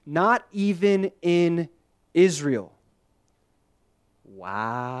faith, not even in Israel."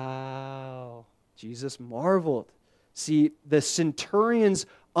 Wow. Jesus marveled. See, the centurion's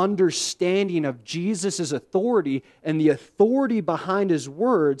understanding of Jesus' authority and the authority behind his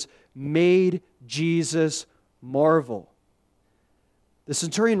words made Jesus marvel. The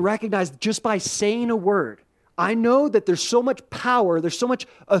centurion recognized just by saying a word, I know that there's so much power, there's so much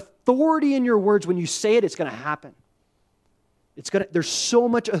authority in your words. When you say it, it's going to happen. There's so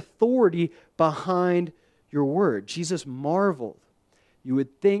much authority behind your word. Jesus marveled. You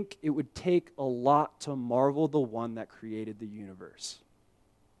would think it would take a lot to marvel the one that created the universe.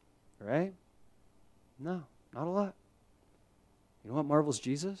 Right? No, not a lot. You know what marvels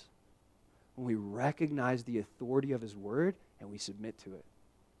Jesus? When we recognize the authority of his word and we submit to it.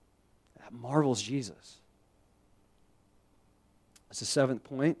 That marvels Jesus. That's the 7th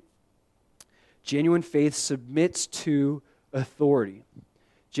point. Genuine faith submits to authority.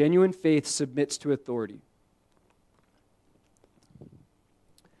 Genuine faith submits to authority.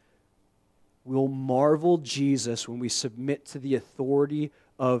 We'll marvel Jesus when we submit to the authority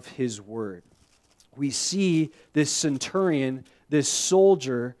of his word. We see this centurion, this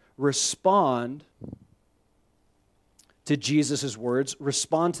soldier, respond to Jesus' words,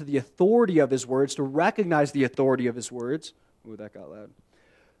 respond to the authority of his words, to recognize the authority of his words. Ooh, that got loud.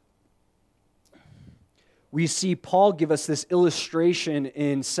 We see Paul give us this illustration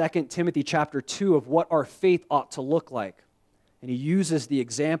in 2 Timothy chapter 2 of what our faith ought to look like. And he uses the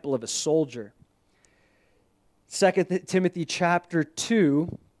example of a soldier. 2 Timothy chapter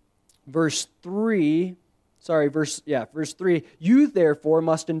 2, verse 3, verse 3, "You therefore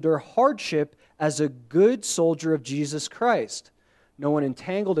must endure hardship as a good soldier of Jesus Christ. No one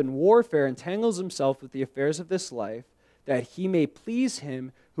entangled in warfare entangles himself with the affairs of this life, that he may please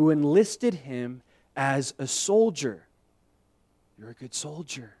him who enlisted him as a soldier." You're a good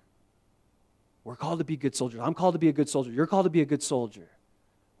soldier. We're called to be good soldiers. I'm called to be a good soldier. You're called to be a good soldier.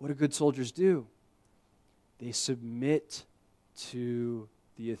 What do good soldiers do? They submit to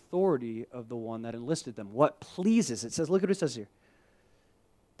the authority of the one that enlisted them. What pleases? It says, look at what it says here.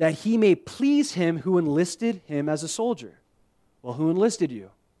 That he may please him who enlisted him as a soldier. Well, who enlisted you?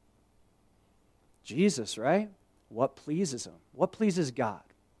 Jesus, right? What pleases him? What pleases God?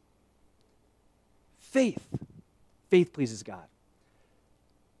 Faith. Faith pleases God.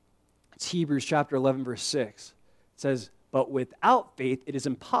 It's Hebrews chapter 11, verse 6. It says, "But without faith it is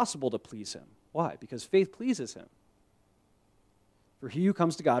impossible to please him." Why? Because faith pleases him. "For he who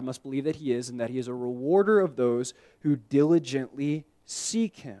comes to God must believe that he is, and that he is a rewarder of those who diligently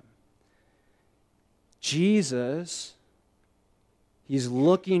seek him." Jesus, he's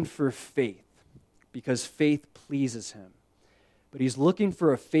looking for faith because faith pleases him. But he's looking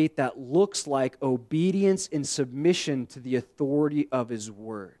for a faith that looks like obedience and submission to the authority of his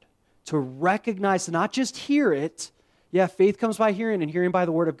word. To recognize, to not just hear it. Yeah, faith comes by hearing and hearing by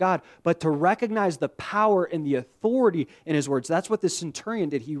the word of God. But to recognize the power and the authority in his words. That's what the centurion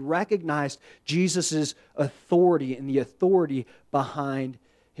did. He recognized Jesus' authority and the authority behind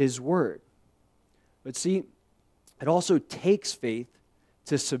his word. But see, It also takes faith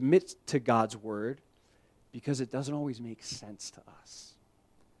to submit to God's word because it doesn't always make sense to us.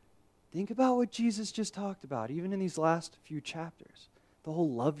 Think about what Jesus just talked about, even in these last few chapters. The whole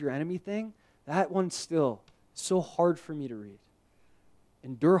love your enemy thing, that one's still so hard for me to read.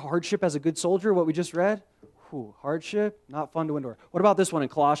 Endure hardship as a good soldier, what we just read. Hardship, not fun to endure. What about this one in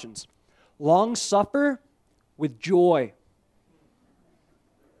Colossians? Long suffer with joy.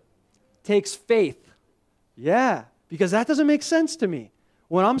 Takes faith. Yeah, because that doesn't make sense to me.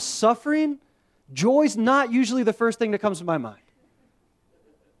 When I'm suffering, joy's not usually the first thing that comes to my mind.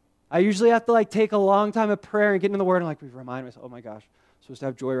 I usually have to take a long time of prayer and get into the Word and remind myself, oh my gosh, I'm supposed to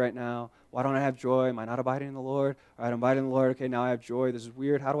have joy right now. Why don't I have joy? Am I not abiding in the Lord? All right, I'm abiding in the Lord. Okay, now I have joy. This is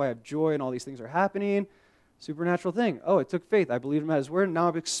weird. How do I have joy? And all these things are happening. Supernatural thing. Oh, it took faith. I believed him at his word, and now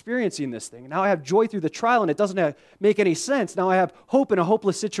I'm experiencing this thing. Now I have joy through the trial, and it doesn't make any sense. Now I have hope in a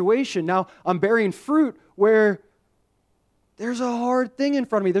hopeless situation. Now I'm bearing fruit where there's a hard thing in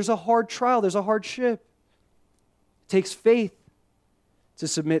front of me. There's a hard trial. There's a hardship. It takes faith to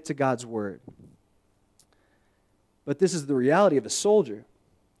submit to God's word. But this is the reality of a soldier.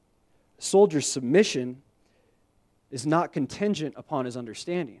 A soldier's submission is not contingent upon his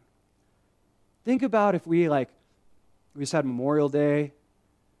understanding. Think about if we just had Memorial Day,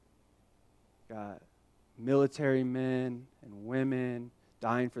 got military men and women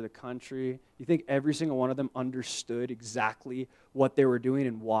dying for the country. You think every single one of them understood exactly what they were doing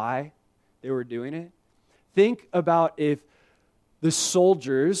and why they were doing it? Think about if the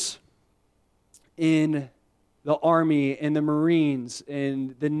soldiers in the Army and the Marines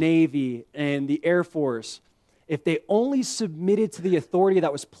and the Navy and the Air Force, if they only submitted to the authority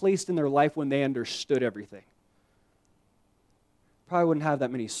that was placed in their life when they understood everything. Probably wouldn't have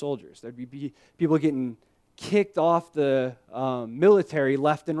that many soldiers. There'd be people getting kicked off the military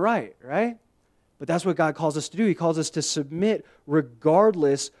left and right? But that's what God calls us to do. He calls us to submit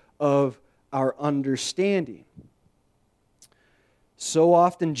regardless of our understanding. So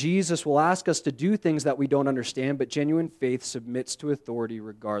often Jesus will ask us to do things that we don't understand, but genuine faith submits to authority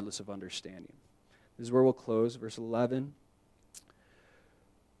regardless of understanding. This is where we'll close, verse 11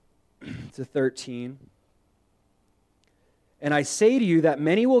 to 13. And I say to you that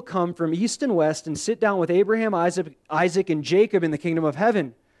many will come from east and west and sit down with Abraham, Isaac, and Jacob in the kingdom of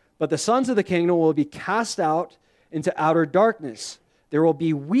heaven. But the sons of the kingdom will be cast out into outer darkness. There will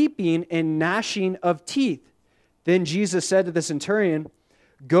be weeping and gnashing of teeth. Then Jesus said to the centurion,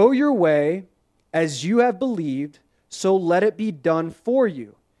 go your way as you have believed, so let it be done for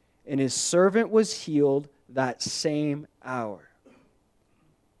you. And his servant was healed that same hour.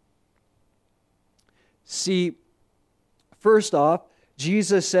 See, first off,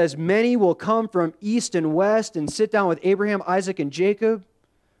 Jesus says many will come from east and west and sit down with Abraham, Isaac, and Jacob.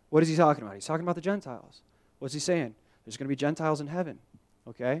 What is he talking about? He's talking about the Gentiles. What's he saying? There's going to be Gentiles in heaven.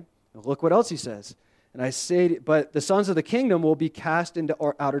 Okay? Now look what else he says. And I say, but the sons of the kingdom will be cast into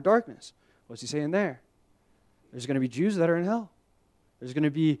outer darkness. What's he saying there? There's going to be Jews that are in hell. There's going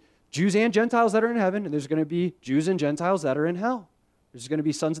to be Jews and Gentiles that are in heaven, and there's going to be Jews and Gentiles that are in hell. There's going to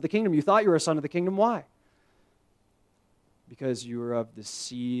be sons of the kingdom. You thought you were a son of the kingdom. Why? Because you were of the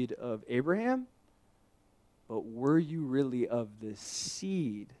seed of Abraham? But were you really of the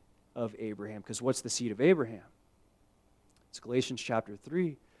seed of Abraham? Because what's the seed of Abraham? It's Galatians chapter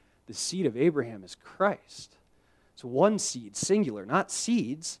 3. The seed of Abraham is Christ. It's one seed, singular, not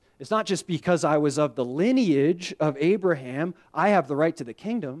seeds. It's not just because I was of the lineage of Abraham, I have the right to the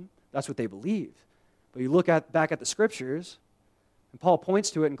kingdom. That's what they believed. But you look back at the scriptures, and Paul points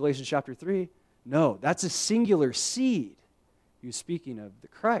to it in Galatians chapter 3. No, that's a singular seed. He was speaking of the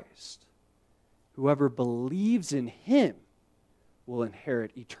Christ. Whoever believes in him will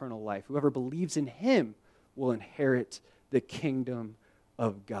inherit eternal life. Whoever believes in him will inherit the kingdom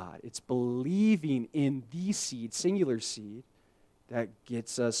of God. It's believing in the seed, singular seed, that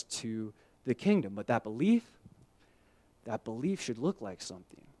gets us to the kingdom. But that belief should look like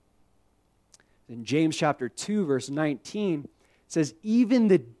something. In James chapter 2, verse 19, it says, even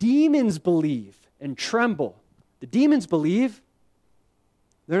the demons believe and tremble. The demons believe.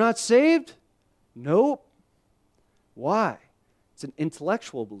 They're not saved? Nope. Why? It's an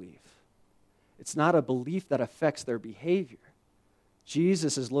intellectual belief. It's not a belief that affects their behavior.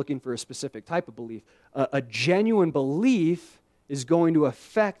 Jesus is looking for a specific type of belief. A genuine belief is going to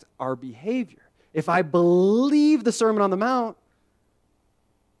affect our behavior. If I believe the Sermon on the Mount,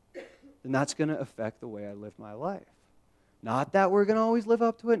 then that's going to affect the way I live my life. Not that we're going to always live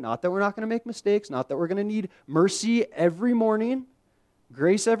up to it, not that we're not going to make mistakes, not that we're going to need mercy every morning,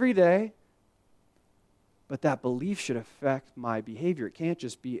 grace every day, but that belief should affect my behavior. It can't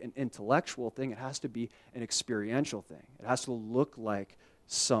just be an intellectual thing. It has to be an experiential thing. It has to look like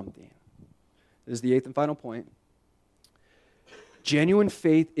something. This is the eighth and final point. Genuine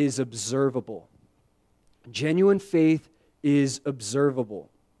faith is observable. Genuine faith is observable.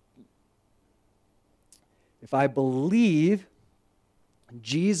 If I believe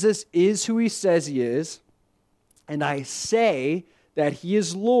Jesus is who he says he is, and I say that he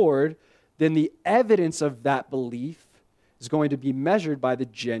is Lord, then the evidence of that belief is going to be measured by the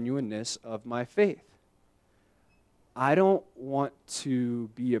genuineness of my faith. I don't want to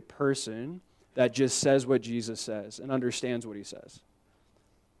be a person that just says what Jesus says and understands what he says.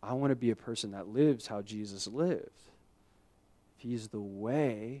 I want to be a person that lives how Jesus lived. If he's the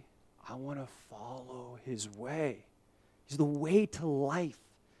way, I want to follow his way. He's the way to life.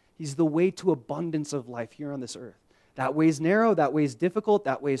 He's the way to abundance of life here on this earth. That way's narrow, that way's difficult,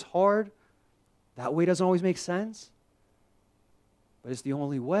 that way's hard. That way doesn't always make sense, but it's the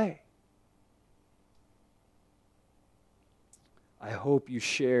only way. I hope you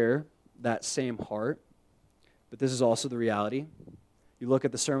share that same heart, but this is also the reality. You look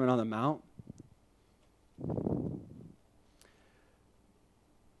at the Sermon on the Mount,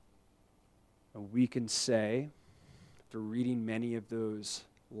 and we can say, after reading many of those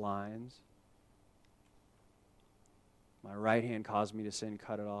lines, my right hand caused me to sin,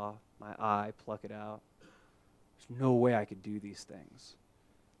 cut it off. My eye, pluck it out. There's no way I could do these things.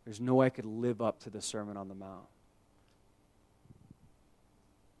 There's no way I could live up to the Sermon on the Mount.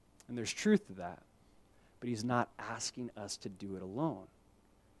 And there's truth to that. But he's not asking us to do it alone.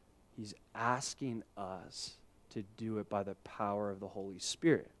 He's asking us to do it by the power of the Holy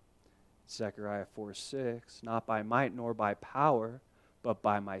Spirit. Zechariah 4:6, not by might nor by power, but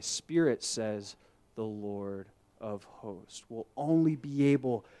by my Spirit, says the Lord of hosts. We'll only be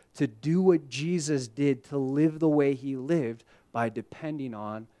able to do what Jesus did, to live the way he lived, by depending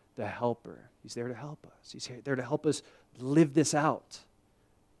on the helper. He's there to help us. He's there to help us live this out.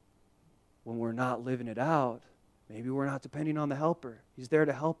 When we're not living it out, maybe we're not depending on the helper. He's there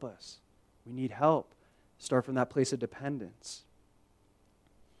to help us. We need help. Start from that place of dependence.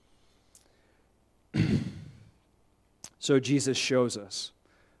 So Jesus shows us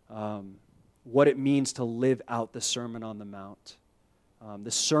what it means to live out the Sermon on the Mount.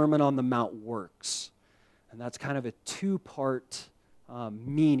 The Sermon on the Mount works. And that's kind of a two-part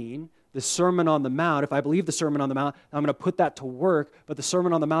meaning. The Sermon on the Mount, if I believe the Sermon on the Mount, I'm going to put that to work, but the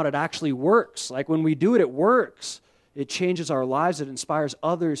Sermon on the Mount, it actually works. Like when we do it, it works. It changes our lives. It inspires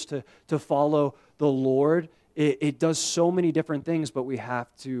others to follow the Lord. It does so many different things, but we have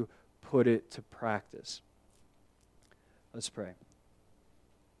to put it to practice. Let's pray.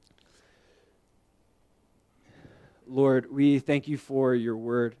 Lord, we thank you for your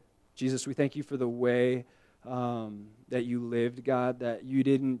word. Jesus, we thank you for the way that you lived, God, that you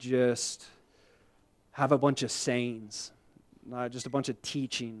didn't just have a bunch of sayings, not just a bunch of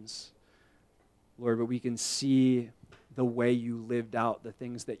teachings, Lord, but we can see the way you lived out the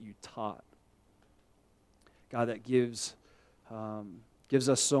things that you taught. God, that gives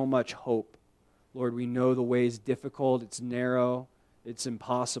us so much hope. Lord, we know the way is difficult, it's narrow, it's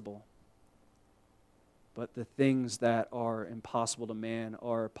impossible. But the things that are impossible to man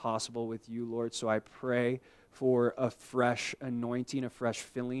are possible with you, Lord. So I pray for a fresh anointing, a fresh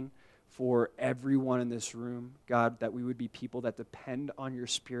filling for everyone in this room. God, that we would be people that depend on your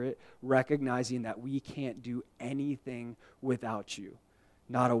Spirit, recognizing that we can't do anything without you.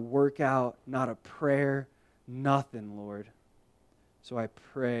 Not a workout, not a prayer, nothing, Lord. So I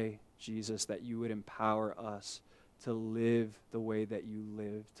pray, Jesus, that you would empower us to live the way that you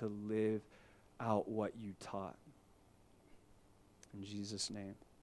live, to live out what you taught. In Jesus' name.